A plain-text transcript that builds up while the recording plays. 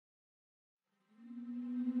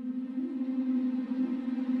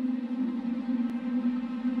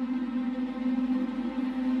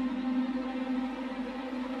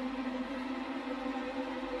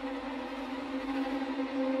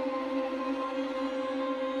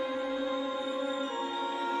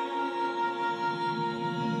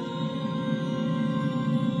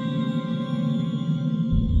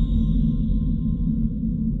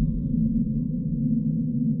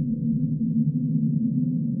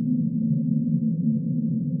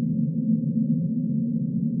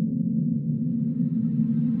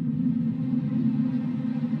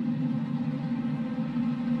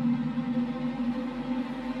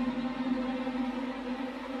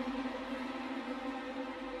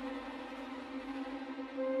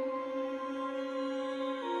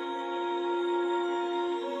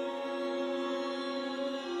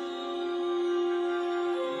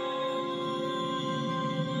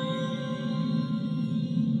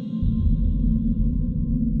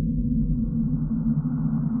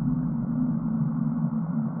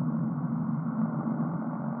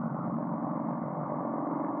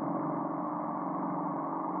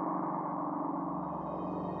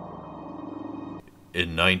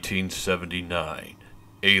In 1979,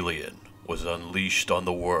 Alien was unleashed on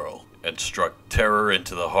the world and struck terror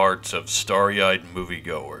into the hearts of starry-eyed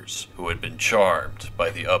moviegoers who had been charmed by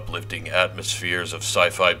the uplifting atmospheres of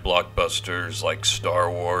sci-fi blockbusters like Star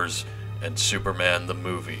Wars and Superman the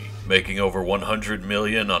movie. Making over $100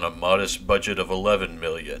 million on a modest budget of $11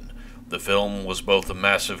 million, the film was both a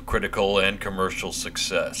massive critical and commercial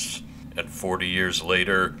success, and 40 years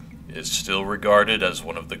later, is still regarded as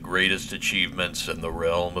one of the greatest achievements in the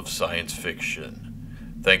realm of science fiction.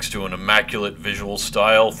 Thanks to an immaculate visual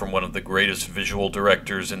style from one of the greatest visual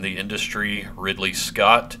directors in the industry, Ridley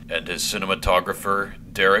Scott, and his cinematographer,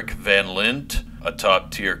 Derek Van Lint, a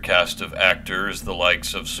top-tier cast of actors the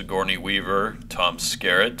likes of Sigourney Weaver, Tom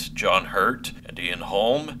Skerritt, John Hurt, and Ian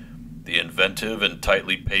Holm, the inventive and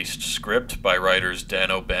tightly paced script by writers Dan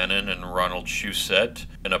O'Bannon and Ronald Shusett,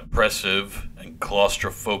 an oppressive and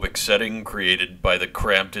claustrophobic setting created by the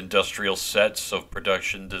cramped industrial sets of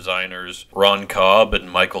production designers Ron Cobb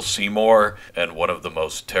and Michael Seymour, and one of the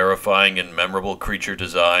most terrifying and memorable creature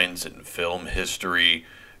designs in film history,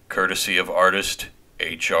 courtesy of artist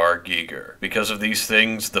H.R. Giger. Because of these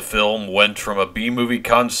things, the film went from a B-movie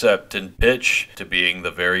concept and pitch to being the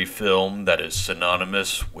very film that is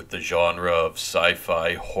synonymous with the genre of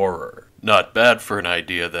sci-fi horror. Not bad for an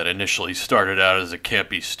idea that initially started out as a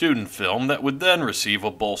campy student film that would then receive a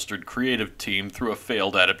bolstered creative team through a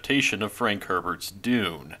failed adaptation of Frank Herbert's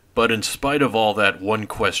Dune. But in spite of all that, one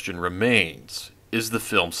question remains. Is the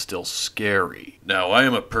film still scary? Now, I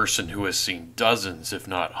am a person who has seen dozens, if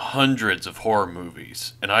not hundreds, of horror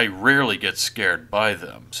movies, and I rarely get scared by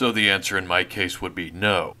them, so the answer in my case would be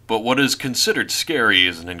no. But what is considered scary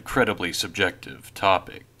is an incredibly subjective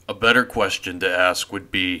topic. A better question to ask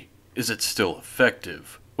would be, is it still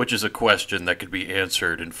effective? Which is a question that could be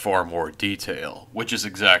answered in far more detail, which is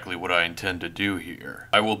exactly what I intend to do here.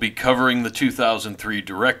 I will be covering the 2003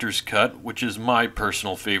 director's cut, which is my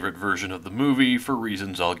personal favorite version of the movie for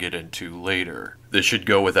reasons I'll get into later. This should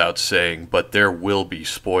go without saying, but there will be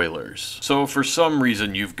spoilers. So if for some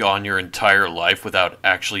reason you've gone your entire life without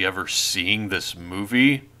actually ever seeing this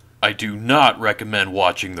movie, I do not recommend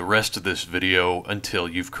watching the rest of this video until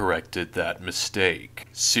you've corrected that mistake.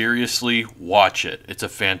 Seriously, watch it. It's a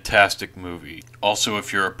fantastic movie. Also,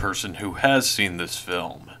 if you're a person who has seen this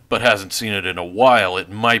film, but hasn't seen it in a while,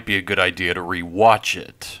 it might be a good idea to re-watch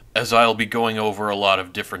it, as I'll be going over a lot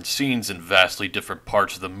of different scenes in vastly different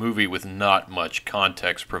parts of the movie with not much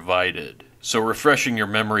context provided. So refreshing your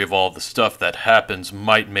memory of all the stuff that happens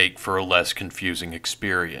might make for a less confusing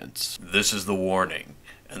experience. This is the warning,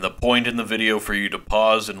 and the point in the video for you to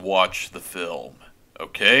pause and watch the film.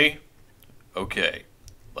 Okay? Okay,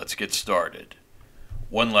 let's get started.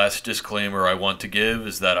 One last disclaimer I want to give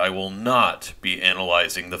is that I will not be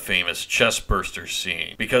analyzing the famous chestburster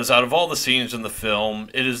scene, because out of all the scenes in the film,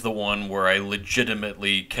 it is the one where I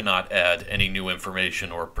legitimately cannot add any new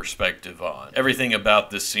information or perspective on. Everything about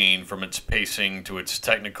this scene, from its pacing to its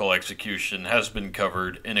technical execution, has been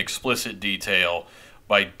covered in explicit detail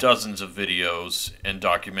by dozens of videos and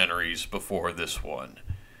documentaries before this one.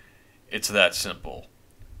 It's that simple.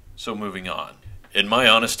 So moving on. In my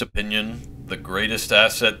honest opinion, the greatest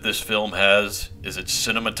asset this film has is its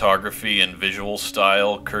cinematography and visual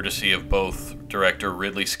style, courtesy of both director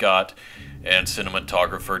Ridley Scott and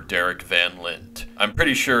cinematographer Derek Van Lint. I'm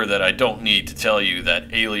pretty sure that I don't need to tell you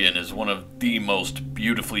that Alien is one of the most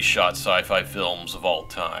beautifully shot sci-fi films of all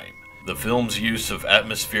time. The film's use of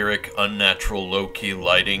atmospheric, unnatural low-key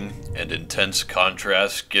lighting and intense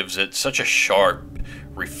contrast gives it such a sharp,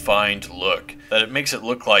 refined look that it makes it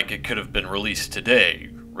look like it could have been released today,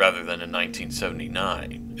 rather than in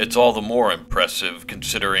 1979. It's all the more impressive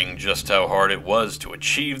considering just how hard it was to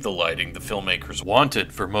achieve the lighting the filmmakers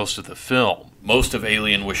wanted for most of the film. Most of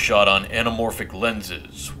Alien was shot on anamorphic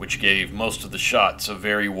lenses, which gave most of the shots a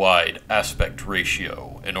very wide aspect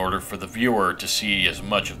ratio in order for the viewer to see as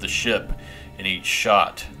much of the ship in each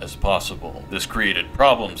shot as possible. This created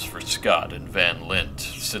problems for Scott and Van Lint,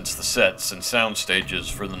 since the sets and sound stages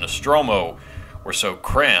for the Nostromo were so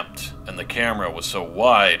cramped and the camera was so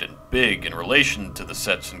wide and big in relation to the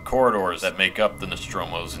sets and corridors that make up the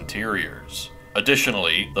Nostromo's interiors.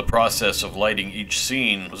 Additionally, the process of lighting each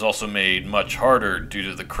scene was also made much harder due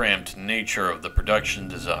to the cramped nature of the production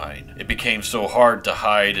design. It became so hard to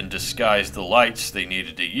hide and disguise the lights they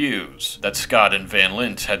needed to use that Scott and Van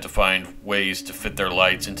Lint had to find ways to fit their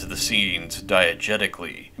lights into the scenes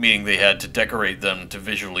diegetically, meaning they had to decorate them to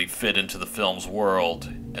visually fit into the film's world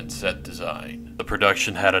and set design. The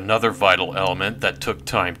production had another vital element that took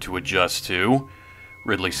time to adjust to,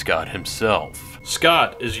 Ridley Scott himself.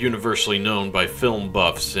 Scott is universally known by film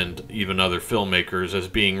buffs and even other filmmakers as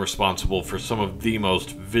being responsible for some of the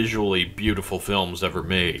most visually beautiful films ever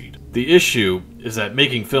made. The issue is that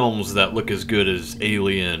making films that look as good as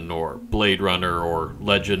Alien or Blade Runner or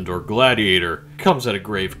Legend or Gladiator comes at a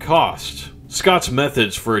grave cost. Scott's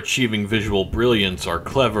methods for achieving visual brilliance are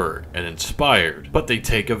clever and inspired, but they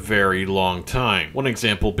take a very long time. One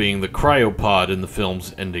example being the cryopod in the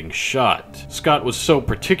film's ending shot. Scott was so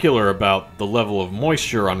particular about the level of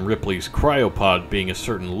moisture on Ripley's cryopod being a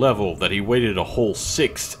certain level that he waited a whole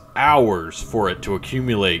 6 hours for it to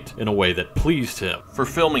accumulate in a way that pleased him. For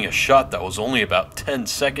filming a shot that was only about 10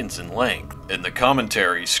 seconds in length. In the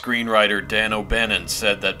commentary, screenwriter Dan O'Bannon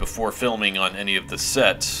said that before filming on any of the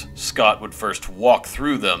sets, Scott would first walk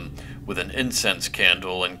through them with an incense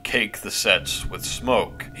candle and cake the sets with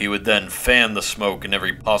smoke. He would then fan the smoke in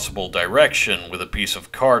every possible direction with a piece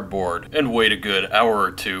of cardboard and wait a good hour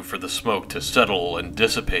or two for the smoke to settle and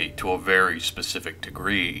dissipate to a very specific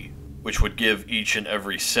degree, which would give each and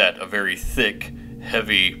every set a very thick,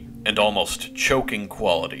 heavy, and almost choking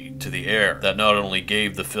quality to the air that not only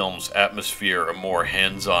gave the film's atmosphere a more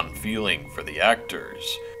hands-on feeling for the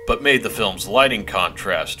actors, but made the film's lighting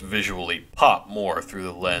contrast visually pop more through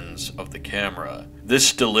the lens of the camera.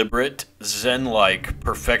 This deliberate, zen-like,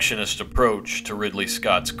 perfectionist approach to Ridley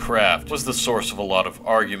Scott's craft was the source of a lot of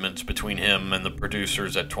arguments between him and the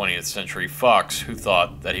producers at 20th Century Fox, who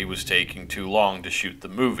thought that he was taking too long to shoot the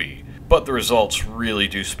movie. But the results really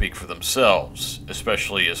do speak for themselves,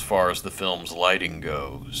 especially as far as the film's lighting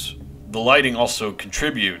goes. The lighting also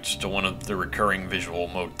contributes to one of the recurring visual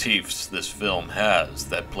motifs this film has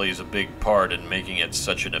that plays a big part in making it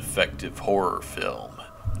such an effective horror film.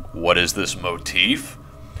 What is this motif?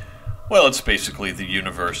 Well, it's basically the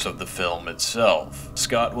universe of the film itself.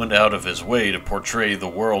 Scott went out of his way to portray the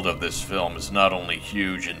world of this film as not only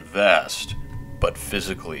huge and vast, but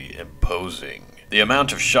physically imposing. The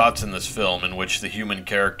amount of shots in this film in which the human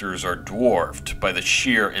characters are dwarfed by the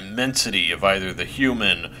sheer immensity of either the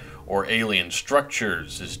human or alien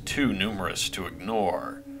structures is too numerous to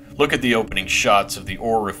ignore. Look at the opening shots of the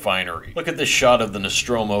ore refinery. Look at the shot of the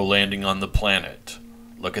Nostromo landing on the planet.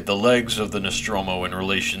 Look at the legs of the Nostromo in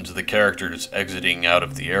relation to the characters exiting out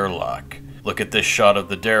of the airlock. Look at this shot of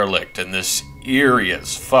the derelict and this eerie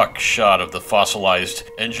as fuck shot of the fossilized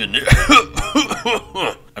engineer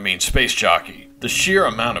space jockey. The sheer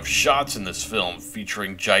amount of shots in this film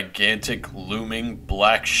featuring gigantic, looming,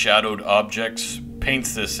 black-shadowed objects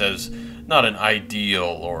paints this as not an ideal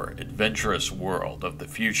or adventurous world of the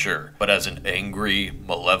future, but as an angry,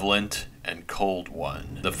 malevolent, and cold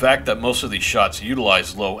one. The fact that most of these shots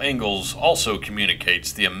utilize low angles also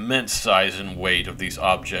communicates the immense size and weight of these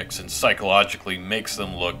objects and psychologically makes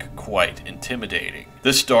them look quite intimidating.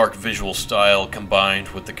 This dark visual style combined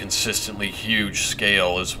with the consistently huge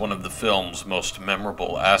scale is one of the film's most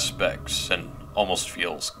memorable aspects and almost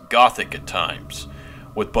feels gothic at times,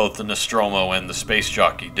 with both the Nostromo and the space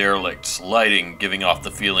jockey derelict's lighting giving off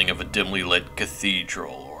the feeling of a dimly lit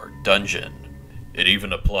cathedral or dungeon. It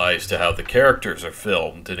even applies to how the characters are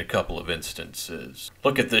filmed in a couple of instances.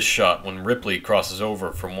 Look at this shot when Ripley crosses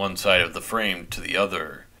over from one side of the frame to the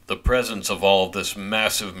other. The presence of all of this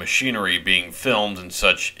massive machinery being filmed in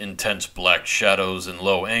such intense black shadows and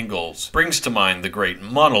low angles brings to mind the great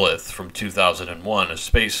monolith from 2001: A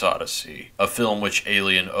Space Odyssey, a film which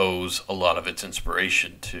Alien owes a lot of its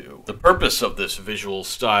inspiration to. The purpose of this visual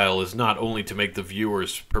style is not only to make the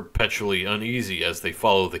viewers perpetually uneasy as they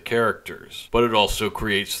follow the characters, but it also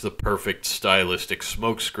creates the perfect stylistic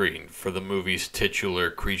smokescreen for the movie's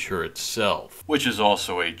titular creature itself, which is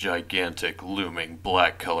also a gigantic, looming,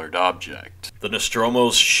 black-colored object. The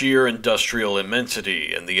Nostromo's sheer industrial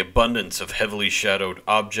immensity and the abundance of heavily shadowed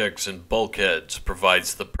objects and bulkheads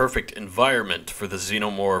provides the perfect environment for the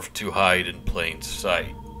xenomorph to hide in plain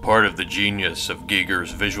sight. Part of the genius of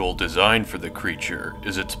Giger's visual design for the creature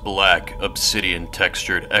is its black,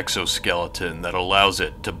 obsidian-textured exoskeleton that allows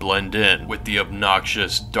it to blend in with the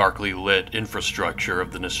obnoxious, darkly lit infrastructure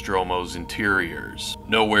of the Nostromo's interiors.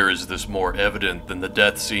 Nowhere is this more evident than the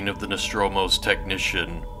death scene of the Nostromo's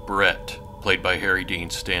technician, Brett, played by Harry Dean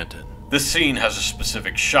Stanton. This scene has a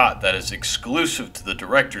specific shot that is exclusive to the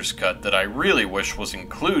director's cut that I really wish was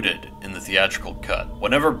included in the theatrical cut.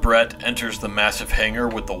 Whenever Brett enters the massive hangar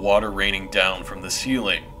with the water raining down from the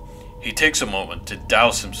ceiling, he takes a moment to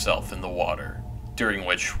douse himself in the water, during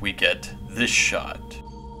which we get this shot.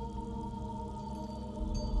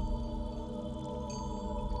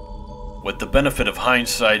 With the benefit of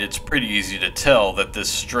hindsight, it's pretty easy to tell that this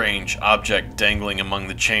strange object dangling among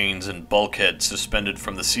the chains and bulkheads suspended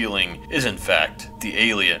from the ceiling is in fact the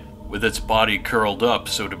alien with its body curled up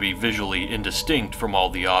so to be visually indistinct from all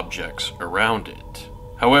the objects around it.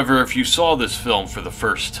 However, if you saw this film for the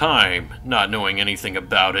first time, not knowing anything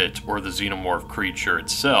about it or the xenomorph creature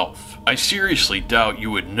itself, I seriously doubt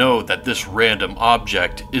you would know that this random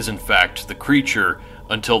object is in fact the creature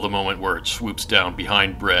until the moment where it swoops down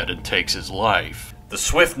behind Brett and takes his life. The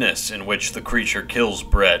swiftness in which the creature kills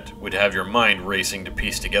Brett would have your mind racing to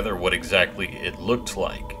piece together what exactly it looked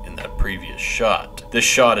like in that previous shot. This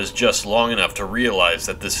shot is just long enough to realize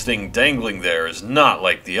that this thing dangling there is not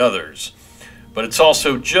like the others, but it's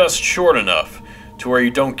also just short enough to where you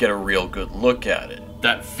don't get a real good look at it.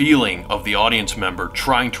 That feeling of the audience member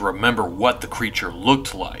trying to remember what the creature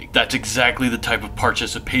looked like, that's exactly the type of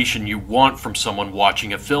participation you want from someone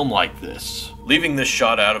watching a film like this. Leaving this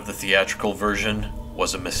shot out of the theatrical version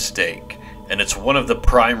was a mistake, and it's one of the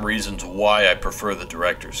prime reasons why I prefer the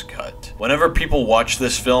director's cut. Whenever people watch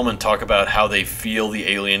this film and talk about how they feel the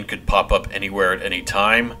alien could pop up anywhere at any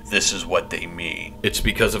time, this is what they mean. It's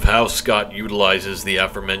because of how Scott utilizes the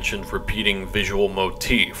aforementioned repeating visual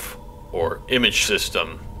motif, or image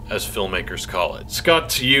system, as filmmakers call it.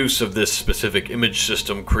 Scott's use of this specific image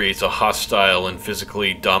system creates a hostile and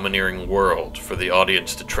physically domineering world for the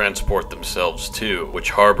audience to transport themselves to, which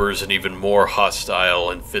harbors an even more hostile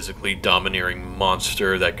and physically domineering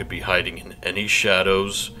monster that could be hiding in any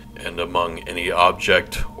shadows and among any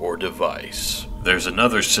object or device. There's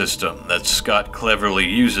another system that Scott cleverly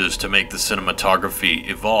uses to make the cinematography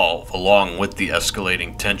evolve along with the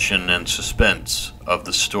escalating tension and suspense of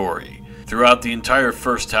the story. Throughout the entire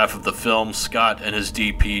first half of the film, Scott and his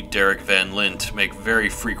DP Derek Van Lint make very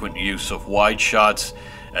frequent use of wide shots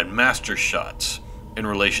and master shots in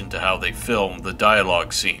relation to how they film the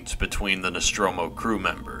dialogue scenes between the Nostromo crew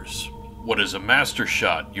members. What is a master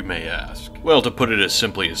shot, you may ask? Well, to put it as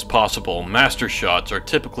simply as possible, master shots are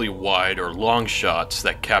typically wide or long shots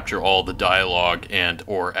that capture all the dialogue and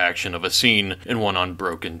or action of a scene in one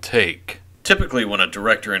unbroken take. Typically, when a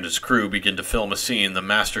director and his crew begin to film a scene, the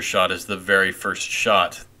master shot is the very first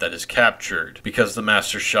shot that is captured, because the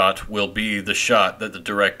master shot will be the shot that the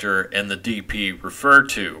director and the DP refer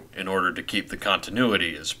to in order to keep the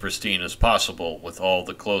continuity as pristine as possible with all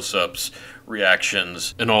the close-ups,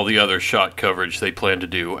 reactions, and all the other shot coverage they plan to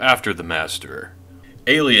do after the master.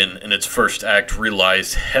 Alien, in its first act,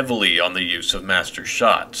 relies heavily on the use of master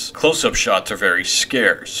shots. Close-up shots are very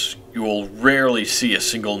scarce. You will rarely see a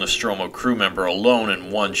single Nostromo crew member alone in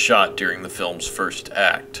one shot during the film's first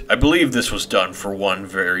act. I believe this was done for one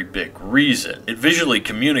very big reason. It visually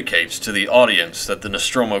communicates to the audience that the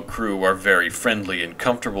Nostromo crew are very friendly and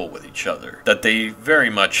comfortable with each other, that they very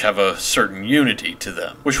much have a certain unity to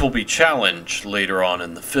them, which will be challenged later on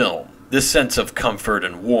in the film. This sense of comfort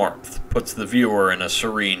and warmth puts the viewer in a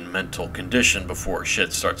serene mental condition before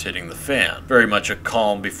shit starts hitting the fan. Very much a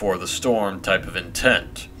calm before the storm type of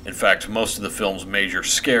intent. In fact, most of the film's major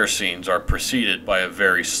scare scenes are preceded by a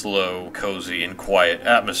very slow, cozy, and quiet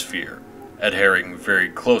atmosphere, adhering very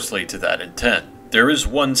closely to that intent. There is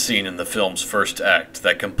one scene in the film's first act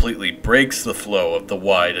that completely breaks the flow of the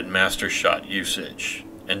wide and master shot usage,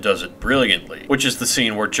 and does it brilliantly, which is the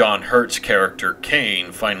scene where John Hurt's character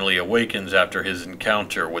Kane finally awakens after his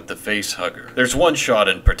encounter with the facehugger. There's one shot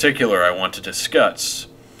in particular I want to discuss,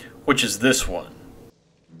 which is this one.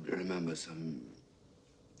 I remember some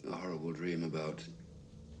horrible dream about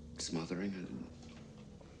smothering.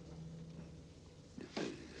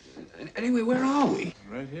 Anyway, where are we?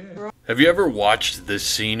 Right here. Have you ever watched this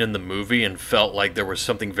scene in the movie and felt like there was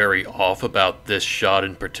something very off about this shot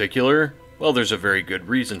in particular? Well, there's a very good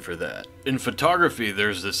reason for that. In photography,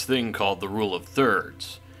 there's this thing called the rule of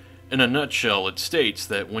thirds. In a nutshell, it states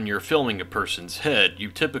that when you're filming a person's head, you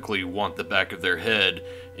typically want the back of their head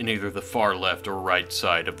in either the far left or right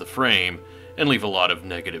side of the frame, and leave a lot of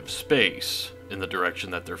negative space in the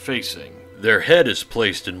direction that they're facing. Their head is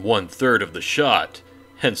placed in 1/3 of the shot,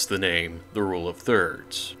 hence the name, the rule of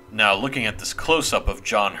thirds. Now, looking at this close-up of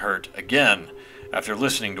John Hurt again, after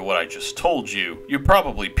listening to what I just told you, you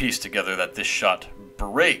probably piece together that this shot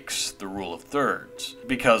breaks the rule of thirds,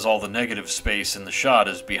 because all the negative space in the shot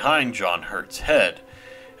is behind John Hurt's head,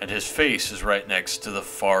 and his face is right next to the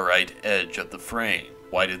far right edge of the frame.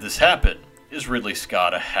 Why did this happen? Is Ridley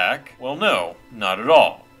Scott a hack? Well, no, not at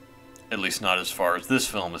all. At least not as far as this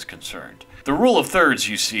film is concerned. The rule of thirds,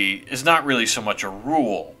 you see, is not really so much a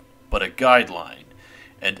rule, but a guideline.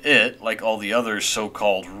 And it, like all the other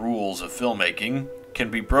so-called rules of filmmaking, can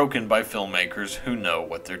be broken by filmmakers who know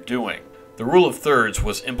what they're doing. The The rule of thirds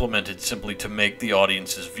was implemented simply to make the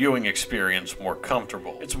audience's viewing experience more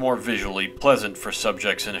comfortable. It's more visually pleasant for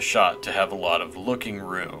subjects in a shot to have a lot of looking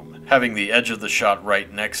room. Having the edge of the shot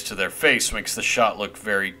right next to their face makes the shot look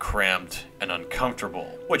very cramped and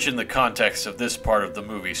uncomfortable, which in the context of this part of the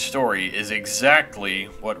movie's story is exactly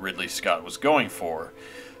what Ridley Scott was going for,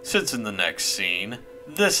 since in the next scene,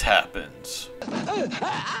 this happens.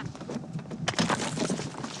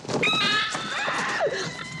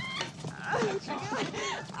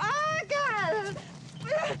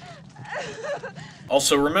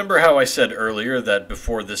 Also, remember how I said earlier that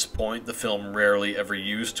before this point the film rarely ever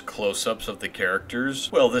used close-ups of the characters?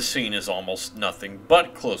 Well, this scene is almost nothing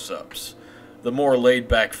but close-ups. The more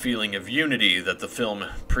laid-back feeling of unity that the film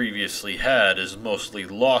previously had is mostly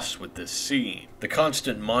lost with this scene. The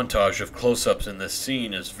constant montage of close-ups in this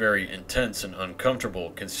scene is very intense and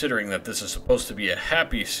uncomfortable, considering that this is supposed to be a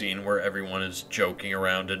happy scene where everyone is joking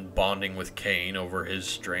around and bonding with Kane over his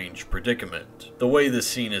strange predicament. The way this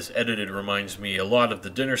scene is edited reminds me a lot of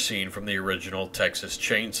the dinner scene from the original Texas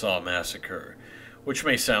Chainsaw Massacre, which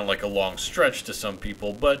may sound like a long stretch to some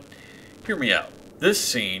people, but hear me out. This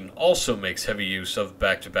scene also makes heavy use of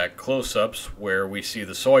back-to-back close-ups where we see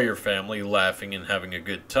the Sawyer family laughing and having a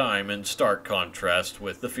good time, in stark contrast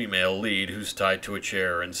with the female lead who's tied to a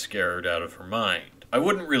chair and scared out of her mind. I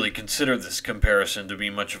wouldn't really consider this comparison to be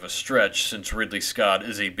much of a stretch, since Ridley Scott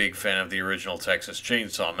is a big fan of the original Texas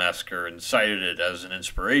Chainsaw Massacre and cited it as an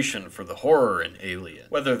inspiration for the horror in Alien.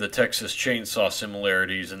 Whether the Texas Chainsaw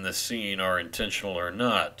similarities in this scene are intentional or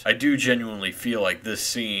not, I do genuinely feel like this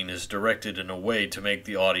scene is directed in a way to make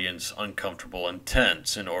the audience uncomfortable and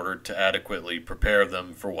tense in order to adequately prepare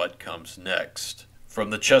them for what comes next. From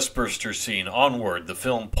the chestburster scene onward, the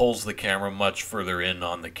film pulls the camera much further in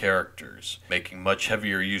on the characters, making much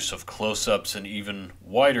heavier use of close-ups and even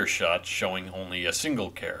wider shots showing only a single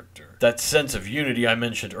character. That sense of unity I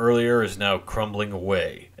mentioned earlier is now crumbling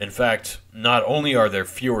away. In fact, not only are there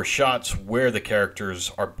fewer shots where the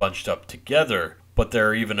characters are bunched up together, but there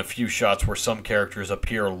are even a few shots where some characters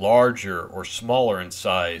appear larger or smaller in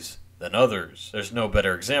size than others. There's no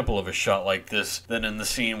better example of a shot like this than in the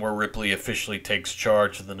scene where Ripley officially takes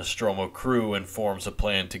charge of the Nostromo crew and forms a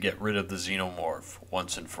plan to get rid of the xenomorph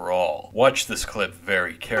once and for all. Watch this clip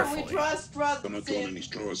very carefully. I'm not throwing any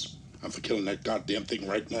straws. I'm for killing that goddamn thing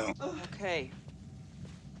right now. Okay.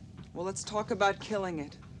 Well, let's talk about killing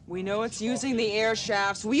it. We know it's using the air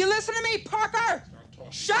shafts. Will you listen to me, Parker?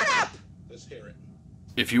 Shut up! Let's hear it.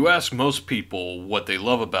 If you ask most people what they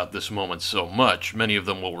love about this moment so much, many of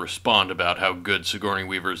them will respond about how good Sigourney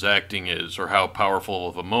Weaver's acting is, or how powerful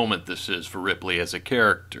of a moment this is for Ripley as a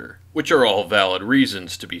character. Which are all valid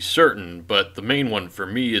reasons to be certain, but the main one for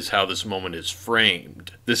me is how this moment is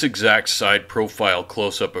framed. This exact side profile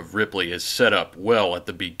close-up of Ripley is set up well at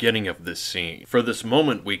the beginning of this scene. For this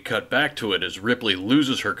moment, we cut back to it as Ripley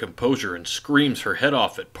loses her composure and screams her head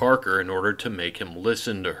off at Parker in order to make him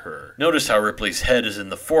listen to her. Notice how Ripley's head is in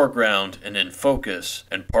the foreground and in focus,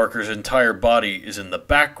 and Parker's entire body is in the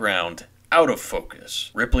background, out of focus.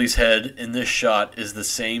 Ripley's head in this shot is the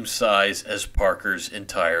same size as Parker's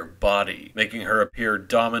entire body, making her appear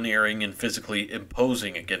domineering and physically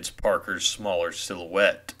imposing against Parker's smaller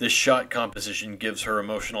silhouette. This shot composition gives her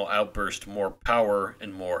emotional outburst more power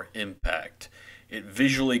and more impact. It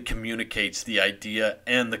visually communicates the idea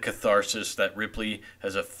and the catharsis that Ripley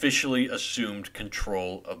has officially assumed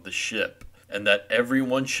control of the ship, and that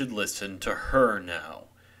everyone should listen to her now.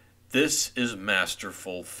 This is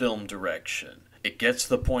masterful film direction. It gets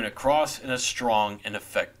the point across in a strong and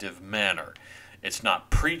effective manner. It's not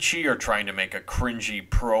preachy or trying to make a cringy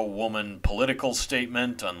pro-woman political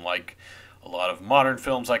statement, unlike a lot of modern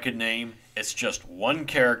films I could name. It's just one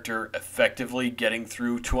character effectively getting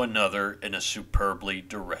through to another in a superbly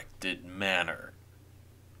directed manner.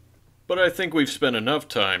 But I think we've spent enough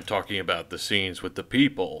time talking about the scenes with the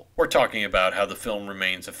people. We're talking about how the film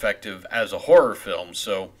remains effective as a horror film,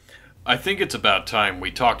 so I think it's about time we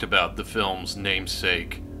talked about the film's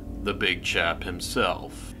namesake, the big chap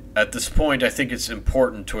himself. At this point, I think it's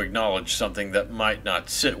important to acknowledge something that might not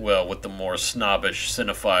sit well with the more snobbish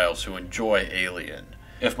cinephiles who enjoy Alien.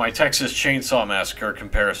 If my Texas Chainsaw Massacre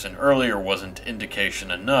comparison earlier wasn't indication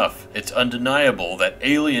enough, it's undeniable that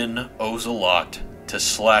Alien owes a lot to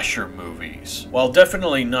slasher movies. While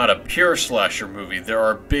definitely not a pure slasher movie, there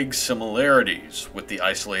are big similarities with the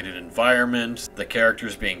isolated environment, the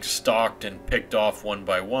characters being stalked and picked off one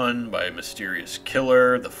by a mysterious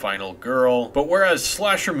killer, the final girl. But whereas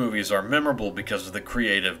slasher movies are memorable because of the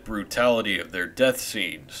creative brutality of their death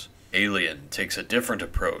scenes, Alien takes a different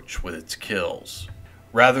approach with its kills.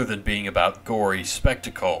 Rather than being about gory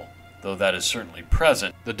spectacle, though that is certainly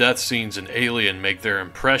present. The death scenes in Alien make their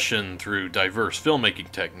impression through diverse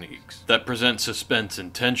filmmaking techniques that present suspense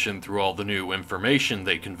and tension through all the new information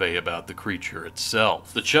they convey about the creature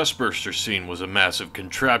itself. The chestburster scene was a massive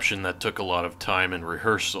contraption that took a lot of time and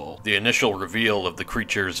rehearsal. The initial reveal of the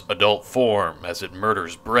creature's adult form as it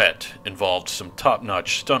murders Brett involved some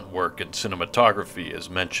top-notch stunt work and cinematography, as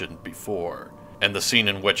mentioned before. And the scene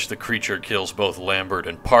in which the creature kills both Lambert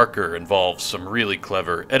and Parker involves some really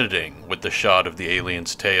clever editing, with the shot of the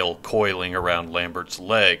alien's tail coiling around Lambert's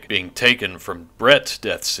leg being taken from Brett's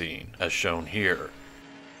death scene, as shown here.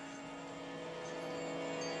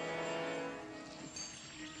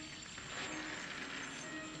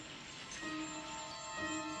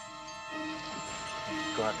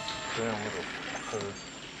 Goddamn little fucker.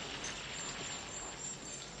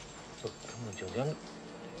 Look, come on, Julian.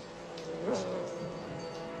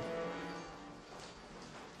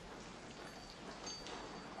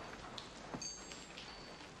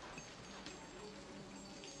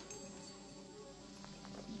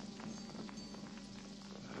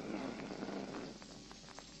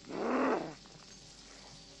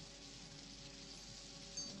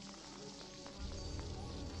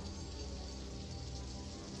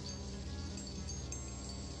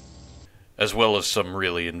 As well as some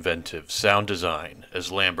really inventive sound design,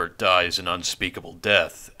 as Lambert dies an unspeakable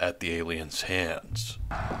death at the alien's hands.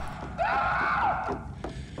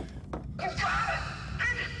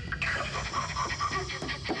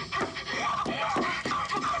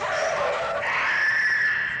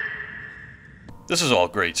 This is all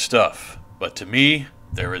great stuff, but to me,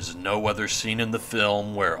 there is no other scene in the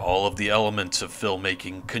film where all of the elements of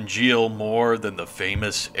filmmaking congeal more than the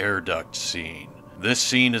famous air duct scene. This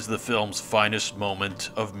scene is the film's finest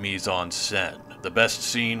moment of mise-en-scène. The best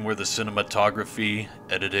scene where the cinematography,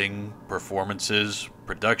 editing, performances,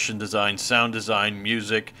 production design, sound design,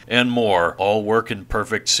 music, and more all work in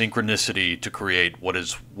perfect synchronicity to create what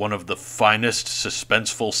is one of the finest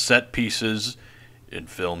suspenseful set pieces in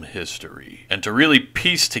film history. And to really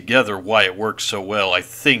piece together why it works so well, I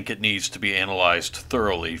think it needs to be analyzed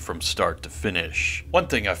thoroughly from start to finish. One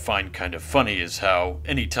thing I find kind of funny is how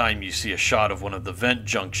anytime you see a shot of one of the vent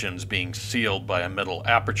junctions being sealed by a metal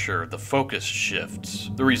aperture, the focus shifts.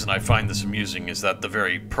 The reason I find this amusing is that the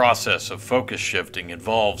very process of focus shifting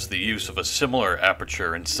involves the use of a similar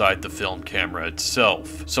aperture inside the film camera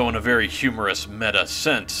itself. So in a very humorous meta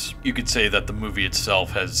sense, you could say that the movie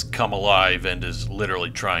itself has come alive and is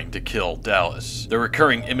literally trying to kill Dallas. The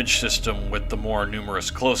recurring image system with the more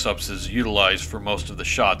numerous close-ups is utilized for most of the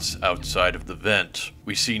shots outside of the vent.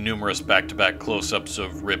 We see numerous back-to-back close-ups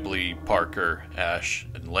of Ripley, Parker, Ash,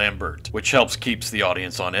 and Lambert, which helps keeps the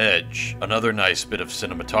audience on edge. Another nice bit of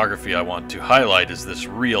cinematography I want to highlight is this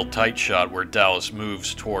real tight shot where Dallas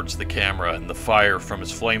moves towards the camera and the fire from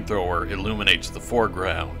his flamethrower illuminates the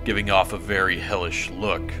foreground, giving off a very hellish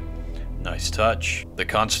look. Nice touch. The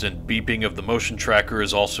constant beeping of the motion tracker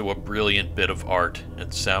is also a brilliant bit of art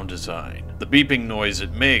and sound design. The beeping noise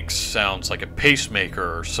it makes sounds like a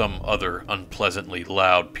pacemaker or some other unpleasantly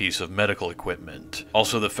loud piece of medical equipment.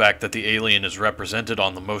 Also, the fact that the alien is represented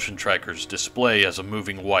on the motion tracker's display as a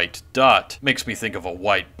moving white dot makes me think of a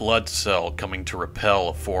white blood cell coming to repel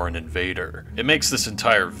a foreign invader. It makes this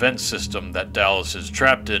entire vent system that Dallas is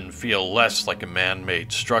trapped in feel less like a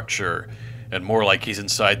man-made structure and more like he's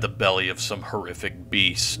inside the belly of some horrific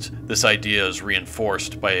beast. This idea is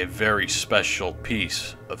reinforced by a very special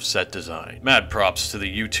piece of set design. Mad props to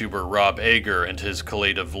the YouTuber Rob Ager and his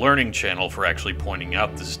Collative Learning channel for actually pointing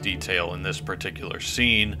out this detail in this particular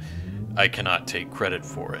scene. I cannot take credit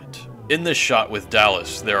for it. In this shot with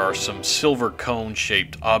Dallas, there are some silver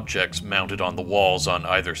cone-shaped objects mounted on the walls on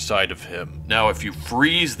either side of him. Now if you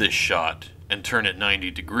freeze this shot and turn it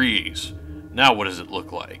 90 degrees, now what does it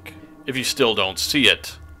look like? If you still don't see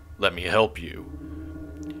it, let me help you.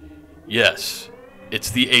 Yes, it's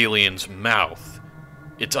the alien's mouth.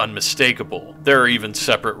 It's unmistakable. There are even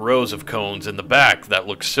separate rows of cones in the back that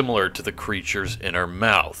look similar to the creature's inner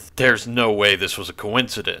mouth. There's no way this was a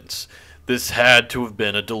coincidence. This had to have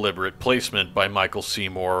been a deliberate placement by Michael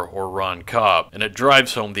Seymour or Ron Cobb, and it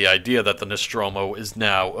drives home the idea that the Nostromo is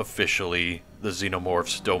now officially the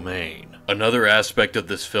Xenomorph's domain. Another aspect of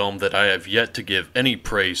this film that I have yet to give any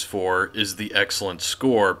praise for is the excellent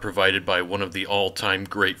score provided by one of the all-time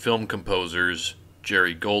great film composers,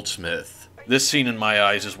 Jerry Goldsmith. This scene in my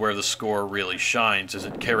eyes is where the score really shines, as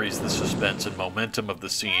it carries the suspense and momentum of the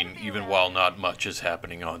scene even while not much is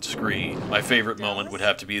happening on screen. My favorite moment would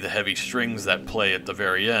have to be the heavy strings that play at the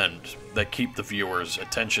very end, that keep the viewer's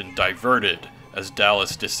attention diverted as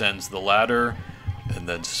Dallas descends the ladder, and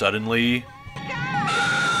then suddenly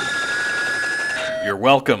You're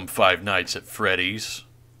welcome, Five Nights at Freddy's.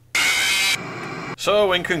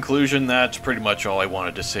 So, in conclusion, that's pretty much all I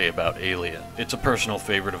wanted to say about Alien. It's a personal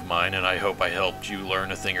favorite of mine, and I hope I helped you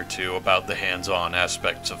learn a thing or two about the hands-on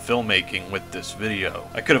aspects of filmmaking with this video.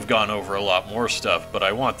 I could have gone over a lot more stuff, but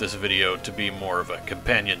I want this video to be more of a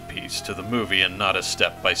companion piece to the movie and not a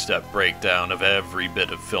step-by-step breakdown of every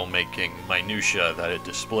bit of filmmaking minutia that it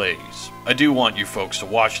displays. I do want you folks to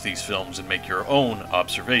watch these films and make your own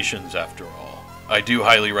observations after all. I do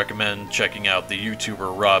highly recommend checking out the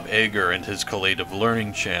YouTuber Rob Ager and his Collative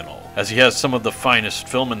Learning channel, as he has some of the finest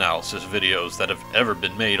film analysis videos that have ever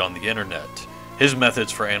been made on the internet. His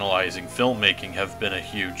methods for analyzing filmmaking have been a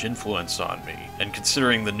huge influence on me, and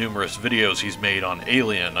considering the numerous videos he's made on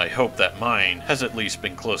Alien, I hope that mine has at least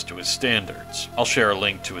been close to his standards. I'll share a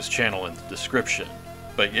link to his channel in the description.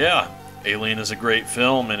 But yeah, Alien is a great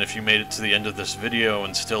film, and if you made it to the end of this video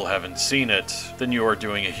and still haven't seen it, then you are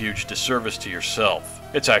doing a huge disservice to yourself.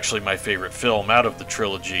 It's actually my favorite film out of the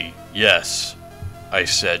trilogy. Yes, I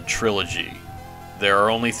said trilogy. There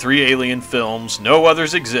are only 3 Alien films, no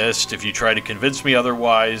others exist. If you try to convince me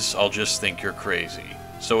otherwise, I'll just think you're crazy.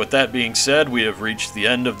 So with that being said, we have reached the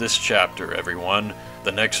end of this chapter, everyone.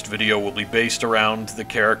 The next video will be based around the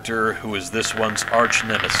character who is this one's arch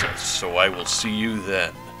nemesis, so I will see you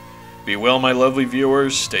then. Be well, my lovely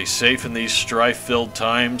viewers, stay safe in these strife-filled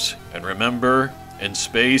times, and remember, in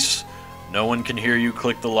space, no one can hear you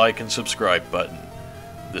click the like and subscribe button.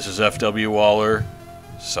 This is F.W. Waller,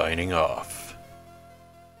 signing off.